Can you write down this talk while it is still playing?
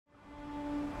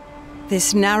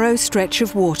This narrow stretch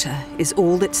of water is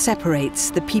all that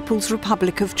separates the People's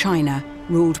Republic of China,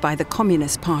 ruled by the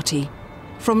Communist Party,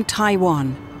 from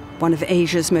Taiwan, one of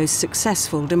Asia's most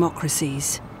successful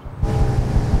democracies.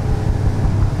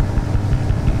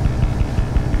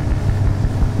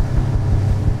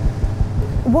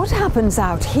 What happens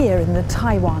out here in the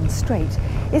Taiwan Strait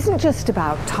isn't just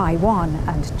about Taiwan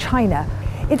and China.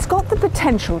 It's got the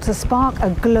potential to spark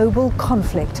a global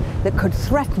conflict that could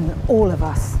threaten all of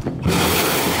us.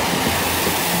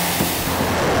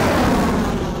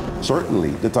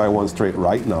 Certainly, the Taiwan Strait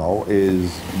right now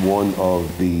is one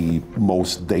of the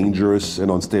most dangerous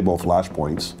and unstable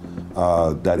flashpoints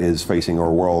that is facing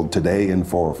our world today and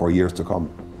for years to come.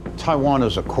 Taiwan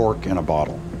is a cork in a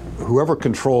bottle. Whoever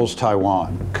controls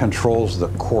Taiwan controls the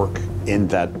cork in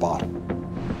that bottle.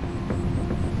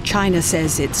 China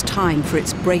says it's time for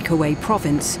its breakaway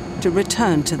province to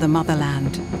return to the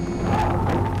motherland.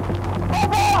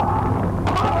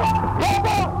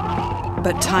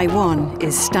 But Taiwan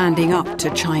is standing up to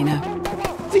China.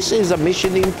 This is a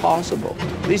mission impossible.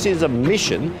 This is a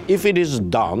mission, if it is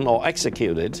done or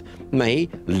executed, may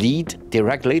lead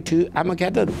directly to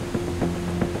Armageddon.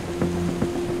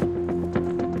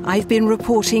 I've been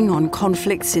reporting on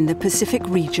conflicts in the Pacific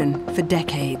region for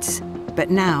decades,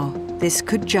 but now this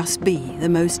could just be the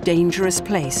most dangerous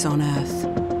place on Earth.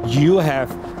 You have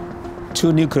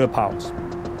two nuclear powers,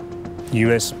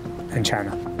 US and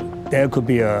China. There could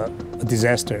be a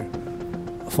disaster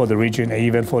for the region and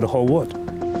even for the whole world.